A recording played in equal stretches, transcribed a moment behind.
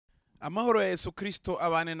Amahoro ya Yesu Kristo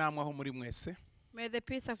abane namwe aho muri mwese. May the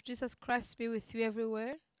peace of Jesus Christ be with you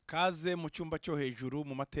everywhere. Kaze mu cyumba cyo hejuru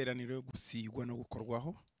mu materaniro yo gusigwa no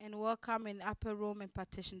gukorwaho. And welcome in upper room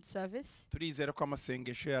impartation service. Turizera ko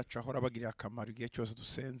amasengesho yacu ahora bagiriye akamaro igihe cyose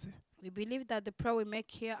dusenze. We believe that the prayer we make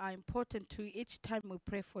here are important to each time we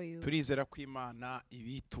pray for you. Turizera ko Imana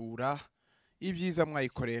ibitura ibyiza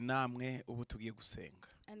mwayikoreye namwe ubu tugiye gusenga.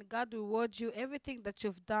 And God will reward you everything that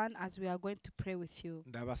you've done as we are going to pray with you.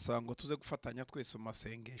 Ndabasaba ngo tuze gufatanya twese mu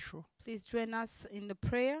masengesho. Please join us in the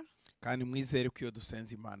prayer. Kandi mwizere ko iyo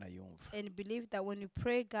dusenze Imana yumva. And believe that when you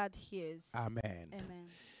pray, God hears. Amen. Amen.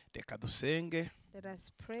 Reka dusenge. Let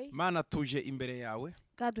us pray. Mana tuje imbere yawe.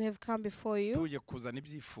 God, we have come before you. Tuje kuzana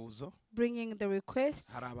ibyifuzo. Bringing the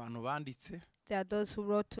requests. Hari abantu banditse. There are those who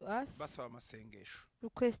wrote to us. Basaba amasengesho.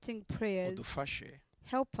 Requesting prayers. Udufashe.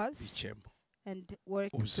 Help us. Bicemo. And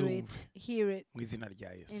work through it. Hear it.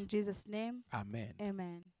 In Jesus' name. Amen.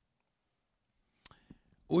 Amen.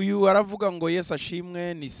 Uyu aravuga ngo Yesu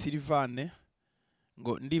ashimwe ni Silvane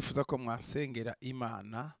ngo ndifuza ko mwasengera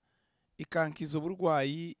Imana ikankiza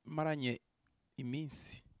uburwayi maranye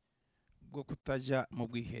iminsi bwo kutaja mu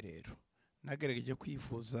bwiherero. Nagerageje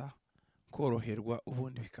kwifuza koroherwa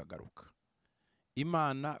ubundi bikagaruka.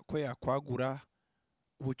 Imana ko yakwagura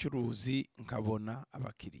ubucuruzi nkabona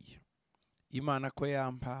abakiriya. Imana ko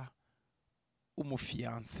yampa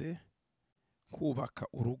umufiance kubaka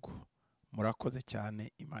urugo. Murakoze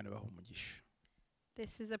cyane Imana ibaha umugisha.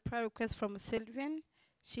 This is a prayer request from Sylvian.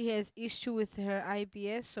 She has issue with her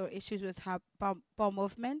IBS or issues with her bowel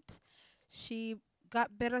movement. She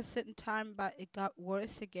got better a certain time, but it got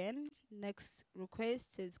worse again. Next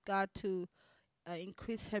request is God to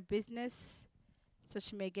increase her business so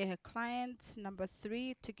she may get her clients. Number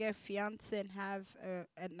 3, to get a fiance and have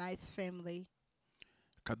a nice family.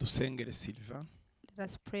 Kadusengere Silva. Let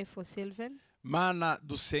us pray for Sylvan. Mana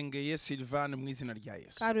dusengeye Silvane mu izina rya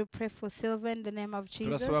Yesu. God, we pray for Sylvan in the name of Jesus.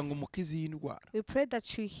 Turasaba ngo umukizi y'indwara. We pray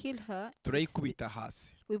that you heal her. Turayikubita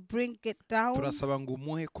hasi. We bring it down. Turasaba ngo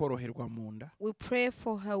umuhe koroherwa mu nda. We pray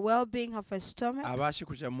for her well-being of her stomach. Abashe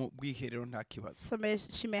kuja mu bwiherero nta kibazo. So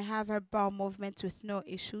she may have her bowel movements with no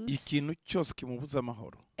issues. Ikintu cyose kimubuza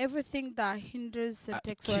amahoro. Everything that hinders her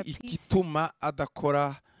takes her peace. Igituma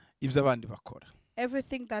adakora ibyo abandi bakora.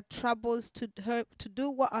 Everything that troubles to her to do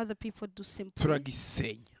what other people do simply.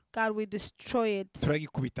 Turagisenya. God, we destroy it.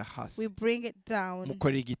 Turagikubita hasi. We bring it down.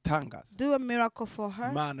 Mukorera igitangaza. Do a miracle for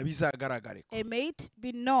her. Mana bizagaragare ko. It may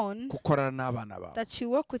be known gukorana n'abana bawe. that you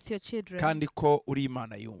work with your children. Kandi ko uri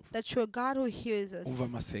Imana yumva. That you're God who hears us. Umva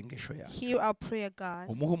amasengesho yawe. Hear our prayer, God.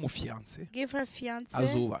 Umuhe umufiance. Give her fiance.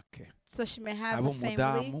 Azubake. So she may have a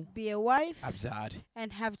family, be a wife, abyare.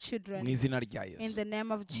 And have children. Mu izina rya Yesu. In the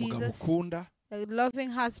name of Jesus. Umugabo a loving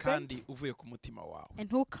husband, kandi uvuye ku mutima wawe. And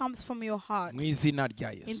who comes from your heart. Mu izina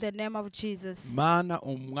rya Yesu. In the name of Jesus. Mana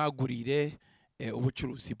umwagurire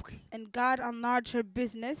ubucuruzi bwe. And God enlarge her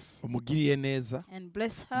business. Umugiriye neza. And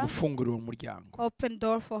bless her. Umufungurire umuryango. Open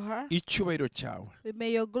door for her. Icyubahiro cyawe.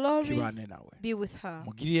 May your glory kibane nawe. Be with her.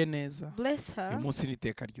 Umugiriye neza. Bless her. Umunsi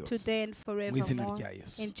n'iteka ryose. Today and forevermore. Mu izina rya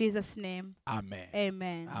Yesu. In Jesus' name. Amen.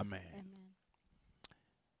 Amen. Amen.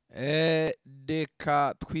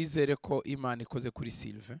 Deka twizere ko Imana ikoze kuri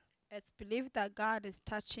Sylvain. Let's believe that God is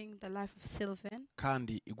touching the life of Sylvain.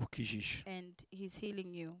 Kandi igukijije. And he's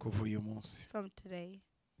healing you. Kuva uyu munsi. From today.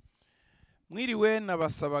 Mwiriwe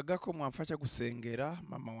nabasabaga ko mwamfasha gusengera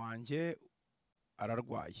mama wanje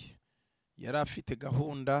ararwaye. Yari afite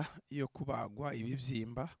gahunda yo kubagwa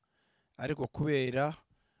ibibyimba ariko kubera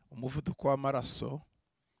umuvuduko w'amaraso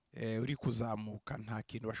uri kuzamuka nta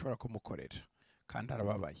kintu bashobora kumukorera. Kandi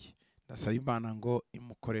arababaye. Ndasaba Imana ngo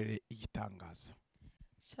imukorere igitangaza.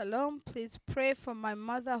 Shalom, please pray for my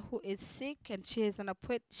mother who is sick and she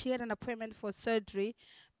had an appointment for surgery,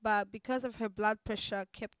 but because of her blood pressure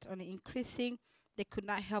kept on increasing, they could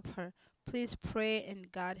not help her. Please pray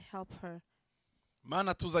and God help her.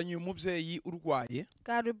 Mana tuzanye umubyeyi urwaye.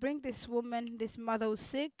 God, we bring this woman, this mother who's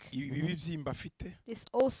sick. Ibibyimba afite. This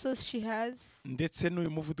ulcers she has. Ndetse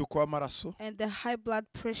n'uyu muvuduko w'amaraso. And the high blood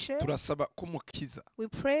pressure. Turasaba kumukiza. We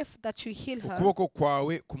pray that you heal her. Ukuboko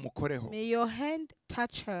kwawe kumukoreho. May your hand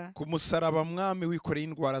touch her. Kumusaraba mwami wikoreye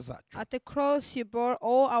indwara zacu. At the cross you bore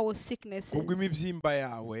all our sicknesses. Kubw'imibyimba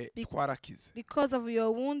yawe twarakize. Because of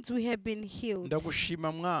your wounds we have been healed.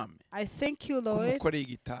 Ndagushima mwami. I thank you, Lord,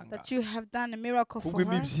 that you have done a miracle for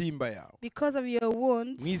her. Because of your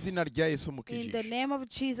wounds, in the name of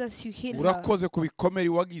Jesus, you heal her.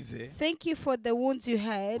 Thank you for the wounds you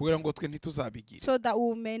had, so that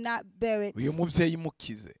we may not bear it.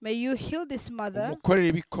 May you heal this mother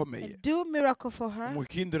and do a miracle for her. her,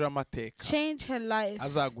 umuhindurira amateka change her life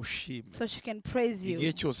azagushime so she can praise igihe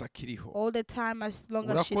you cyose akiriho. all the time as long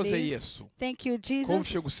as she Urakoze lives. Yesu Thank you, kumvise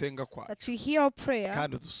Jesus, gusenga kwacu that you hear our prayer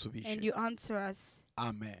kandi and udusubije. you answer us.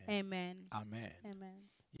 Amen. Amen. Amen. Amen.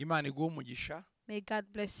 Imana iguhe umugisha, May God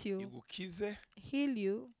bless you, igukize, heal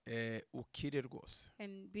you, ukire rwose.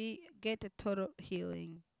 and get a total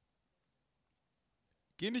healing.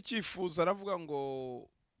 Ikindi cyifuzo aravuga ngo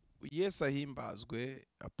Yesu ahimbazwe.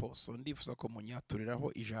 Apostle, ndifuza ko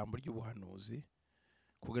munyaturiraho ijambo ry'ubuhanuzi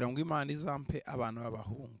kugira ngo Imana izampe abana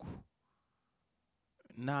b'abahungu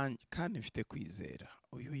kandi mfite kwizera.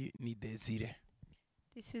 Uyu ni Desire.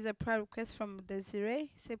 This is a prayer request from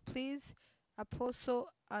Desiree. Say, please, Apostle,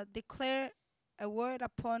 declare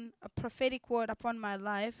a prophetic word upon my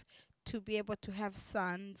life to be able to have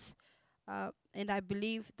sons. And I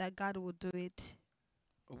believe that God will do it.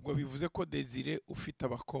 Ubwo bivuze ko Desire ufite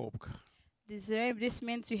abakobwa. Desiree, this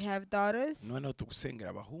means you have daughters. Noneho tugusengera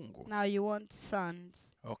abahungu. Now you want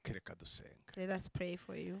sons. Okay, reka dusenga. Let us pray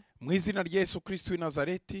for you. Mu izina rya Yesu Kristo w'i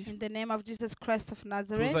Nazareti, In the name of Jesus Christ of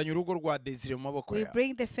Nazareth, tuzanye urugo rwa Desire mu maboko we yawe.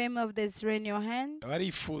 bring the family of Desiree in your hands.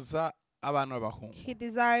 Barifuza abana b'abahungu. He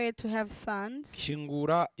desired to have sons.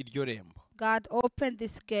 Kingura iryo rembo. God, open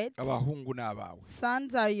this gate. Abahungu ni abawe.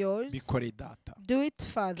 Sons are yours. Bikore data. Do it,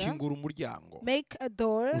 Father. Kingura umuryango. Make a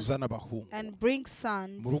door Uzana abahungu and bring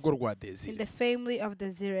sons mu rugo rwa in Desire. the family of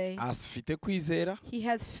Desiree. Afite kwizera, He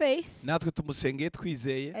has faith, natwe tumusengeye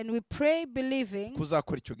twizeye and we pray believing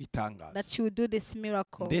kuzakora icyo gitangaza. that you will do this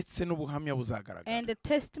miracle. Ndetse n'ubuhamya buzagaragara. And the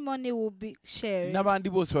testimony will be shared. N'abandi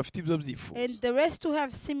bose bafite ibyo byifuzo. And the rest who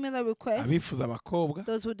have similar requests, Abifuza abakobwa,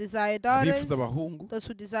 those who desire daughters, abifuza abahungu, those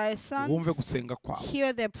who desire wumve sons, gusenga kwawe.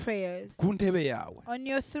 hear their prayers. Ku ntebe yawe On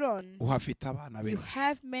your throne, uhafite abana you benshi.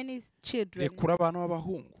 have many children. Rekura abana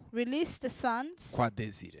b'abahungu Release the sons kwa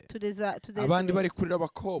Desire. to Abandi Desiree, bari kurira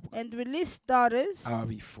abakobwa and release daughters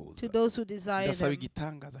ababifuza. to those who desire Ndasaba them.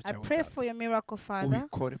 igitangaza I cyawe pray Data. for your miracle, Father,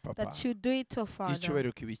 Ubikore Papa. that you do it, oh Father.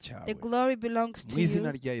 Icyubahiro kibi The cyawe. glory belongs Mu to izina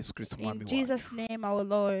you. rya Yesu Kristo umwami In wacu. Jesus' name, our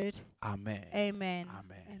Lord. Amen. Amen.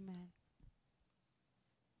 Amen. Amen.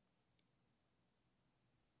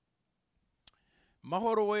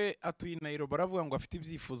 Mahoro we atuye i Nairobi aravuga ngo afite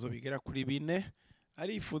ibyifuzo bigera kuri 4.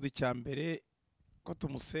 Arifuza icya mbere ko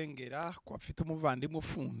tumusengera ko afite umuvandimwe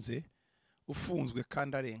ufunzwe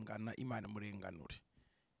kandi arengana, Imana murenganure.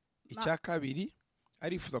 Icya kabiri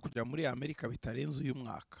arifuza kujya muri Amerika bitarenze uyu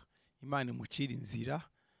mwaka, Imana imucira inzira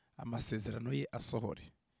amasezerano ye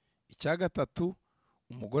asohore. Icya gatatu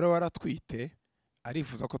umugore waratwite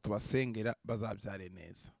arifuza ko tubasengera bazabyare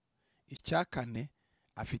neza. Icya kane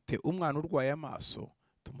afite umwana urwaye amaso,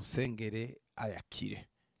 tumusengere ayakire.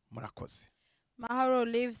 Murakoze. Maharo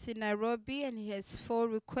lives in Nairobi and he has 4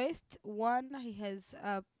 requests. One, he has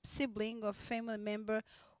a sibling or family member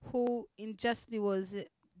who unjustly was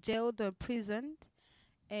jailed or imprisoned.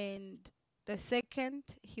 And the second,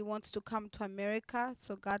 he wants to come to America,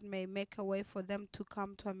 so God may make a way for them to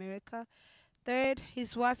come to America. Third,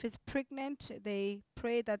 his wife is pregnant. They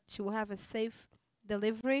pray that she will have a safe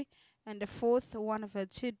delivery. And the fourth, one of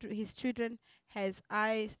his children has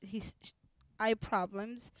eye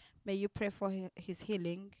problems. May you pray for his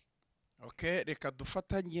healing. Okay, reka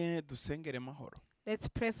dufatanye dusengere Mahoro. Let's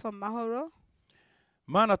pray for Mahoro.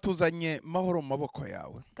 Mana tuzanye Mahoro mu maboko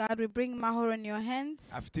yawe. God, we bring Mahoro in your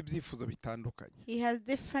hands. Afite ibyifuzo bitandukanye. He has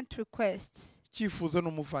different requests. Icyifuzo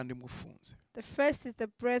n'umuvandimwe ufunze. The first is the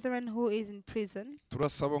brethren who is in prison.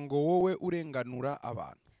 Turasaba ngo wowe urenganura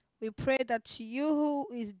abantu. We pray that you who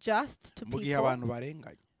is just to Mu gihe people, abantu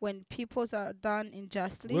barenganye. when people are done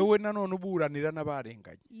unjustly, Wewe nanone uburanira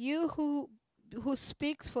n'abarenganye. you who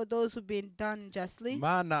speaks for those who've been done justly,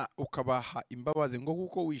 Mana ukabaha imbabazi ngo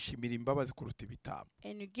kuko wishimira imbabazi kuruta ibitambo.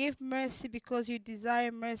 and you give mercy because you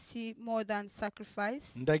desire mercy more than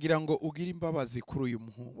sacrifice. Ndagira ngo ugire imbabazi kuri uyu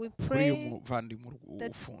We kuri uyu pray muvandimwe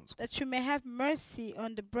ufunzwe. that you may have mercy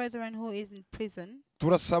on the brethren who is in prison.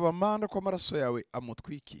 Turasaba Mana ko amaraso yawe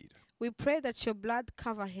amutwikira. We pray that your blood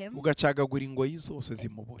cover him, Ugacagagura ingoyi zose and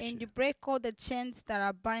zimuboshye. you break all the chains that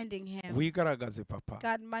are binding him. Wigaragaze Papa.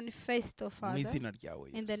 God, manifest, oh Mu Father, izina ryawe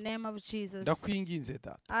in the Yesu. name of Jesus. Ndakwinginze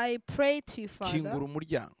Data. I pray to you, Kingura Father,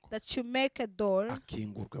 umuryango. that you make a door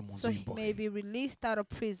Akingurwe mu so nzu he may y'imbohe. be released out of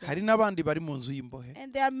prison. Hari n'abandi bari mu nzu y'imbohe.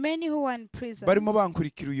 And there are many who are in prison Barimo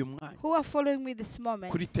bankurikira uyu mwanya. who are following me this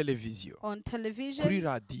moment Kuri televiziyo. on Kuri television,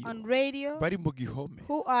 radiyo. on radio, Bari mu gihome.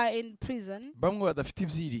 who are in prison, Bamwe badafite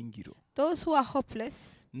ibyiringiro. those who are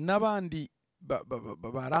hopeless, N'abandi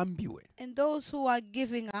barambiwe. and those who are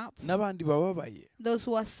giving up, N'abandi bababaye those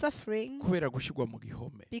who are suffering kubera gushyirwa mu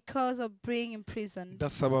gihome. because of being imprisoned.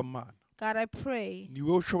 Ndasaba Mana God, I pray ni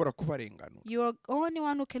wowe ushobora kubarenganura, you are the only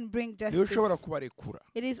one who can bring ni wowe ushobora justice. kubarekura,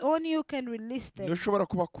 It is only you who can release ni wowe them. ushobora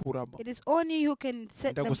kubakuramo. It is only you who can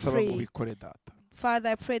set them Ndagusaba ngo free. ubikore data, Father,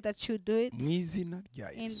 I pray that you do it mu izina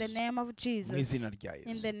rya in the Yesu, name of mu Jesus. izina rya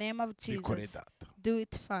In the Yesu, name of bikore Jesus. data. Do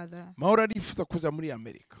it, Father. Mahoro arifuza kuza muri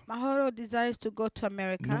Amerika Mahoro desires to go to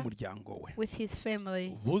America n'umuryango we, with his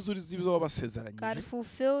family. buzurize ibyo wabasezeranyije, God,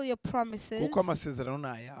 fulfill your promises kuko amasezerano ni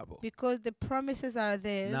ayabo because the promises are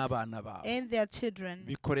theirs n'abana babo. and their children.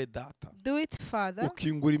 Bikore data, Do it, Father.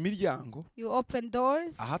 ukingura imiryango You open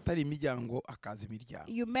doors. ahatari imiryango akaza imiryango,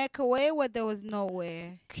 You make a way where there was no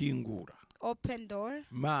way. kingura. Open door.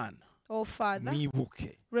 Mana, Oh, Father,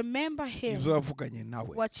 mwibuke remember him, ibyo wavuganye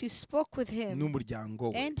nawe what you spoke with him n'umuryango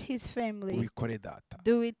we, and his family. ubikore data,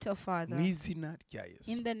 Do it, oh mu Father. izina rya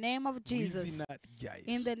Yesu, In the name of mu Jesus. izina rya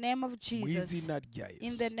In Yesu, the name of mu Jesus. izina rya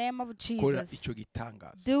In the Yesu. name of Kora Jesus. icyo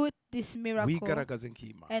gitangaza, Do it, this miracle, wigaragaze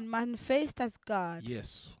nk'Imana. and manifest as God,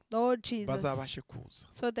 Yesu, Lord Jesus, bazabashe kuza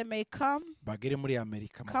so they may come bagere muri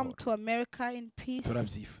Amerika come amahoro. to America in peace,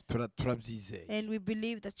 Turabyizeye. and we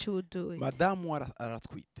believe that you will do it. Madamu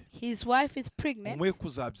aratwite, His wife is pregnant. umuhe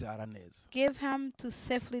kuzabyara neza, Give him to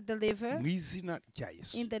safely deliver mu izina rya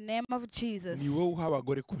Yesu. in the name of Jesus. Ni wowe uha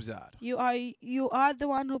abagore kubyara, You are the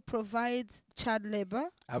one who provides child labor,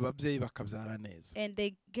 ababyeyi bakabyara neza. and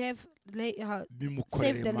they give safe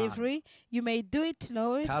Bimukorere Imana, delivery. You may do it,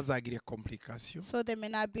 Lord, ntazagire complication, so there may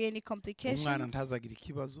not be any umwana complications. ntazagire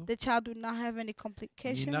ikibazo, The child will not have any nyina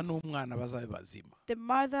complications. n'umwana bazabe bazima. The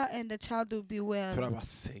mother and the child will be well.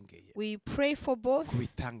 Turabasengeye We pray for both, ku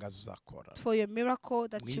bitangaza uzakora, for your miracle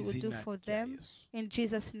that mu you will do izina for rya them, Yesu. in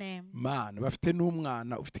Jesus' name. Mana, bafite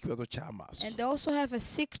n'umwana ufite ikibazo cy'amaso, And they also have a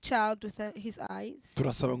sick child with his eyes.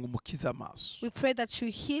 turasaba ngo umukize amaso, We pray that you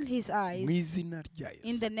heal his mu eyes izina rya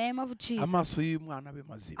in Yesu. the name of Jesus. Amaso y'umwana abe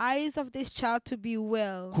mazima, Eyes of this child to be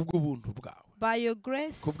well. kubw'ubuntu bwawe, By your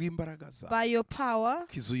grace, kubw'imbaraga zawe, by your power,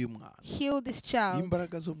 kiza uyu mwana, heal this child.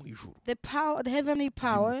 imbaraga zo mu ijuru The power, the heavenly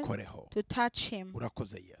power zimukoreho. to touch him.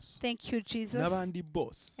 Urakoze Yesu. Thank you, Jesus. N'abandi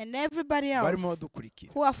bose And everybody barimo else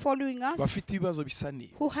badukurikira, who are following us, bafite ibibazo bisa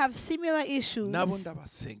n'ibi, who have similar issues, nabo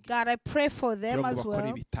ndabasengera God, I pray for them kugira ngo as bakore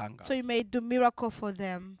well, ibitangaza. so you may do miracle for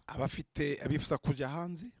them. Abifuza kujya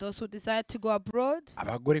hanze, Those who desire to go abroad,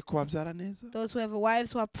 abagore ko babyara neza, those who have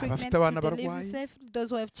wives who are pregnant abafite to abana deliver barwaye, safely, those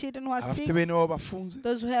who have children who are abafite sick, bene wabo bafunze,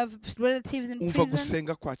 those who have relatives in umva prison.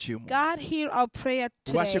 gusenga kwaciye umunsi, God, hear our prayer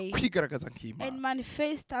ubashe today kwigaragaza and nk'Imana,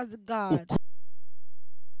 manifest as God. uko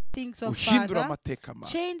Things of ushindura Father, amateka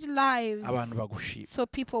mabi, change lives abantu bagushima, so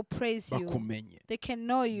people praise you. bakumenye, They can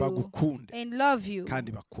know you bagukunde and love you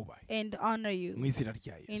kandi bakubahe, and honor you. mu izina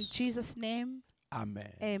rya In Yesu. Jesus' name,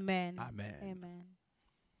 Amen. amen. Amen. Amen.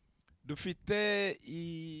 Dufite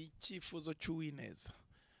icyifuzo cy'uwineza,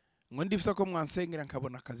 ngo ndifuza ko mwansengera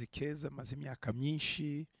nkabona akazi keza, maze imyaka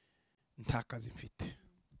myinshi nta kazi mfite.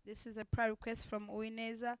 This is a prayer request from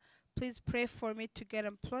Uineza. Please pray for me to get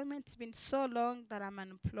employment. It's been so long that I'm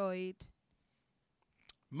unemployed.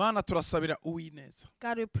 Mana, turasabira uwineza,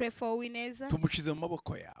 God, we pray for Uineza. tumushize mu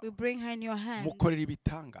maboko yawe, We bring her in your hands. mukorera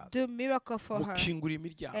ibitangaza, Do miracle for her mukingura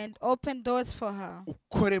imiryango, and open doors for her.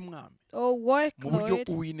 ukore mwami, Oh, work, mu buryo Lord,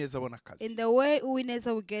 uwineza abona akazi, in the way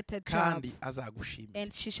Uineza will get a job. kandi azagushimira,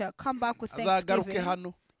 And she shall come back with azagaruke thanksgiving.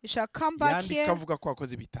 hano You shall come back yandika here avuga ko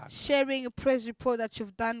wakoze ibitangaza. sharing a praise report that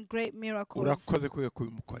you've done great miracles. Urakoze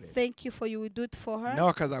kubimukorera, Thank you for you will do it for her. nawe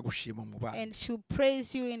akazagushima mu bandi, And she will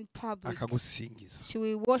praise you in public. akagusingiza, She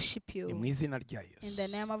will worship ni mu you. izina rya In the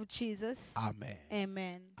Yesu. name of Jesus. Amen.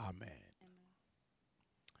 Amen. Amen.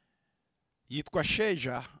 Yitwa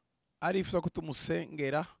Sheja, arifuza ko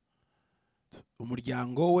tumusengera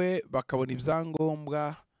umuryango we bakabona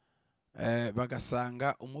ibyangombwa,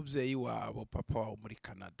 bagasanga umubyeyi wabo papa wabo muri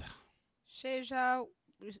Canada. Sheja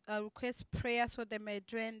request prayer so they may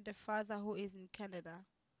join the father who is in Canada.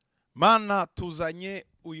 Mana, tuzanye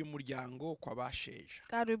uyu muryango kwa basheja,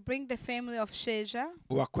 God, we bring the family of Sheja.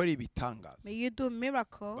 ubakore ibitangaza, May you do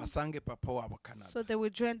miracle basange papa wabo Canada. so they will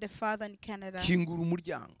join the father in Canada. Kingura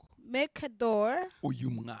umuryango Make a door uyu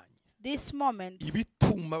mwanya, this moment.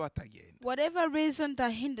 ibituma batagenda, Whatever reason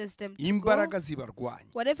that hinders them to go, imbaraga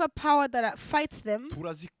zibarwanya, whatever power that fights them,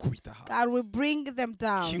 turazikubita God will hasi. bring them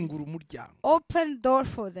down. Kingura umuryango Open door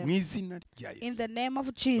for mu them izina rya in Yesu, the name of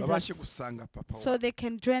babashe Jesus gusanga papa so wabo, they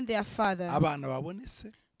can join their father. abana babone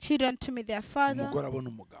se, children to meet their father, umugore abona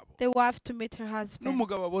umugabo the wife to meet her husband,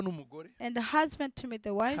 n'umugabo abona umugore and the husband to meet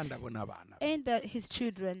the wife kandi abona abana be. and his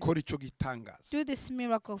children. kora icyo gitangaza Do this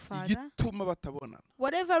miracle, Father. igituma batabonana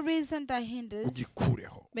Whatever reason that hinders,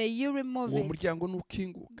 ugikureho may you remove uwo it. muryango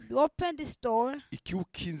nukinguke Open this door.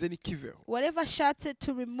 ikiwukinze nikiveho Whatever shuts it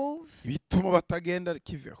to remove. bituma batagenda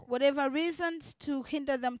kiveho Whatever reasons to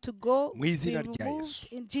hinder them to go, mu be izina rya removed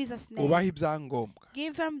Yesu in Jesus' name. ubaha ibyangombwa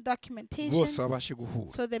Give them documentation bose babashe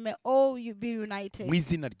guhura so they may all be united. mu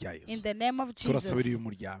izina rya In Yesu the name of turasabira uyu Jesus, we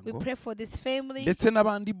muryango pray for this family ndetse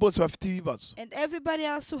n'abandi bose bafite ibibazo and everybody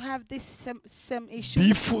else who have this same issue,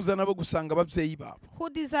 bifuza nabo gusanga ababyeyi babo who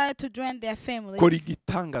desire to join their families. kora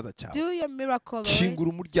igitangaza cyawe Do your miracle, Lord. kingura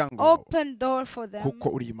umuryango wawe Open door for them kuko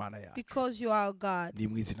uri Imana yacu because you are God. ni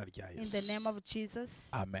mu izina rya In the Yesu name of Jesus.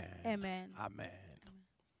 amen Amen. amen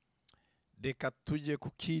reka tujye ku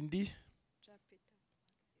kindi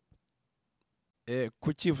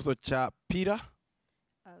ku cyifuzo cya Pira.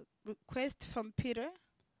 Request from Peter.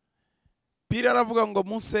 Pira aravuga ngo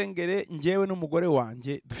munsengere njyewe n'umugore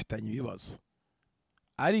wanjye dufitanye ibibazo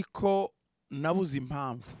ariko nabuze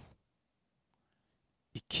impamvu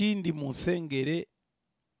ikindi munsengere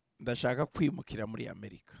ndashaka kwimukira muri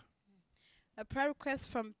Amerika. A prayer request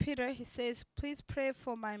from Peter. He says, please pray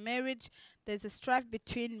for my marriage. There's a strife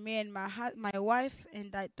between me and my wife,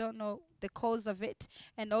 and I don't know the cause of it,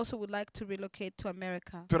 and also would like to relocate to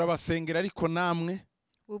America. turabasengera ariko namwe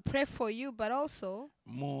We'll pray for you, but also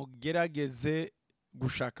mugerageze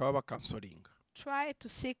gushaka ababakansoringa try to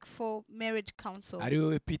seek for marriage counsel, ari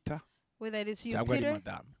wowe Peter whether it is you, cyangwa ari Peter,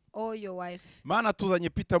 madame. or your wife. Mana tuzanye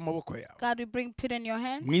Peter mu maboko yawe God, we bring Peter in your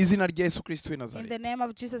hand. mu izina rya Yesu Kristo w'i In the Nazareti name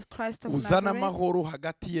of Jesus Christ of uzana Nazareth, amahoro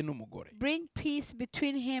hagati ye n'umugore bring peace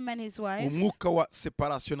between him and his wife. umwuka wa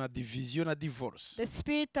separation na division na divorce The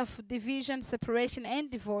spirit of division, separation, and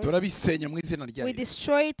divorce, turabisenya mu izina rya we Yesu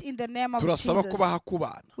destroy it in the name of turasaba Jesus. kubaha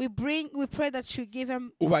kubana We pray that you give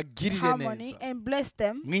them ubagirire harmony neza and bless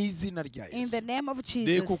them mu izina rya in the Yesu name of reka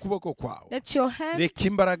Jesus. ukuboko kwawe Let your hand, reka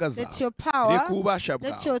imbaraga let zawe your power, reka ububasha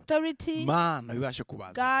let your bwawe authority, Mana bibashe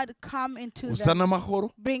kubaza God, come into uzana them. amahoro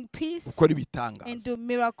Bring peace ukora and ibitangaza do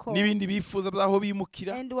miracles. n'ibindi bifuza by'aho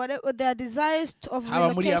bimukira And whatever their desires of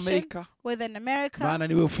haba muri relocation, Amerika whether in America, Mana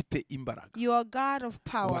niwe ufite imbaraga you are God of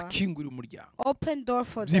power. ubakingurire umuryango Open door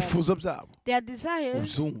for them. ibyifuzo byabo Their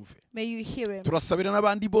desires, ubyumve may you hear him. turasabira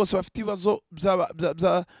n'abandi bose bafite ibibazo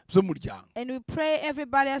by'umuryango And we pray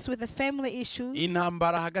everybody else with the family issues,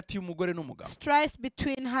 intambara hagati y'umugore n'umugabo strife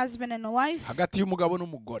between husband and wife, hagati y'umugabo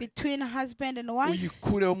n'umugore between husband and wife.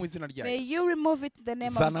 uyikureho mu izina rya May Yesu you remove it in the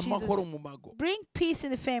name zana of amahoro Jesus. mu mago Bring peace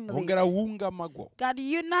in the families. ongera wunga amago God,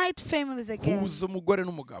 unite families again. huza umugore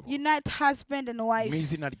n'umugabo Unite husband and mu wife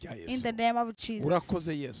izina rya in Yesu the name of Jesus.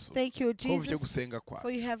 urakoze Yesu Thank you, kumva Jesus, gusenga for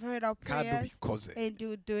kwawe you have heard our kandi prayers ubikoze and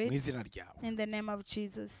you do mu it izina ryawe in the name of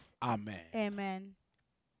Jesus. amen. Amen.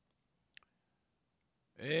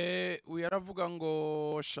 uyu aravuga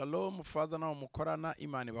ngo shalom father nawe mukorana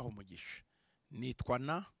Imana ibaha umugisha nitwa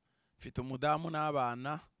na mfite umudamu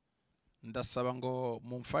n'abana ndasaba ngo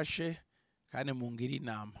mumfashe kandi mungire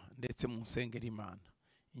inama ndetse munsengere Imana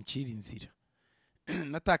incira inzira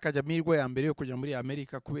natakaje amahirwe ya mbere yo kujya muri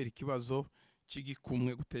Amerika kubera ikibazo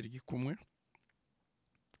cy'igikumwe gutera igikumwe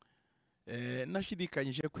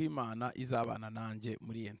nashidikanyije ko Imana izabana nanjye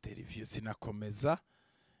muri interview sinakomeza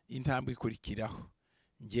intambwe ikurikiraho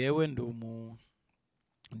njyewe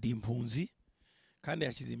ndi impunzi kandi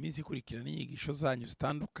yashyize iminsi ikurikirana inyigisho zanyu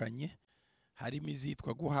zitandukanye harimo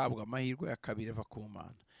izitwa guhabwa amahirwe ya kabiri ava ku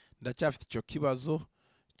Mana ndacyafite icyo kibazo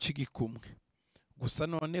cy'igikumwe gusa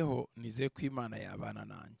noneho nizeye ko Imana yabana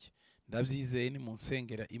nanjye ndabyizeye ni mu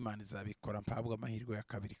nsengera Imana izabikora mpabwa amahirwe ya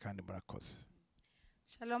kabiri kandi murakoze.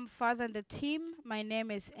 Shalom, Father and the team. My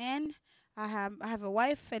name is Anne. I have a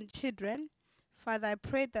wife and children. Father,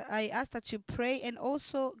 I ask that you pray and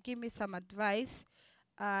also give me some advice.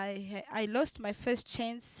 I lost my first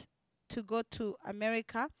chance to go to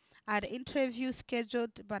America. I had an interview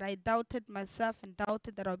scheduled, but I doubted myself and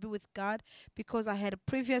doubted that I'll be with God because I had a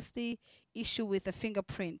previously issue with a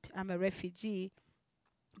fingerprint. I'm a refugee.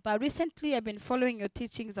 But recently I've been following your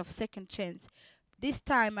teachings of second chance. This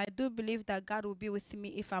time I do believe that God will be with me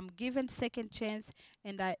if I'm given second chance,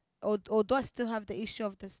 and although I still have the issue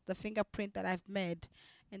of the fingerprint that I've made.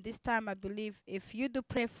 And this time I believe if you do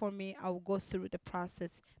pray for me, I will go through the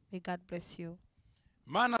process. May God bless you.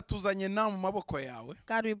 Mana tuzanye na mu maboko yawe.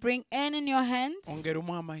 God, we bring Anne in your hands. Ongera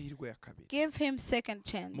umuha amahirwe ya kabiri. Give him second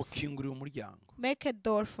chance. Mukingurire umuryango. Make a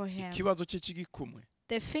door for him. Ikibazo cye cy'igikumwe.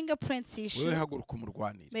 The fingerprints wewe issue, haguruka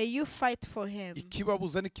umurwanire. may you fight for him.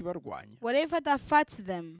 Ikibabuza n'ikibarwanya, Whatever that fights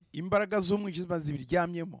them, imbaraga z'umwijima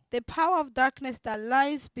zibiryamyemo, the power of darkness that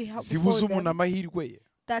lies before zibuza umuntu them, amahirwe ye,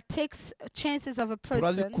 that takes chances of a person,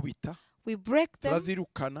 turazikubita, we break them,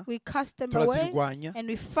 turazirukana, we cast them away, turazirwanya, and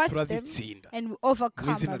we fight them, turazitsinda and we mu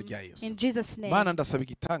overcome izina them. rya Yesu. In Jesus' name. Mana ndasaba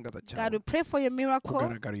igitangaza God, cyawe we pray for your miracle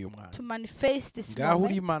kugaragara uyu mwana. to manifest this Ngaho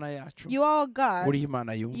uri moment. Imana yacu, You are God. uri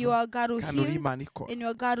Imana You yumva, are God who kandi uri heals, Imana ikora. and you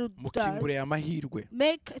are God who Mukingure does. amahirwe,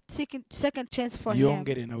 Make second chance for him,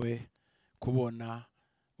 yongere nawe kubona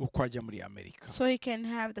uko ajya muri Amerika. so he can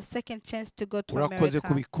have the second chance to go to Urakoze America.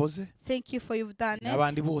 kubikoze, Thank you for you've done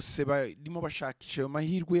n'abandi it. bose barimo bashakisha ayo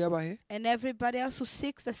mahirwe yabahe, And everybody else who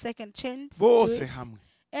seeks the second chance, do bose it. hamwe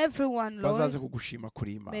Everyone, bazaze Lord, kugushima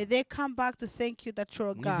kuri may Imana. they come back to thank you that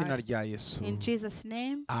you're Mu izina God. rya Yesu. In Jesus'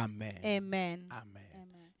 name, Amen. amen. Amen.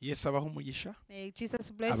 Amen. Yesu abaho umugisha, May Jesus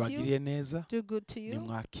bless you, abagiriye neza, do good to you,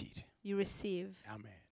 nimwakire. you receive. Amen.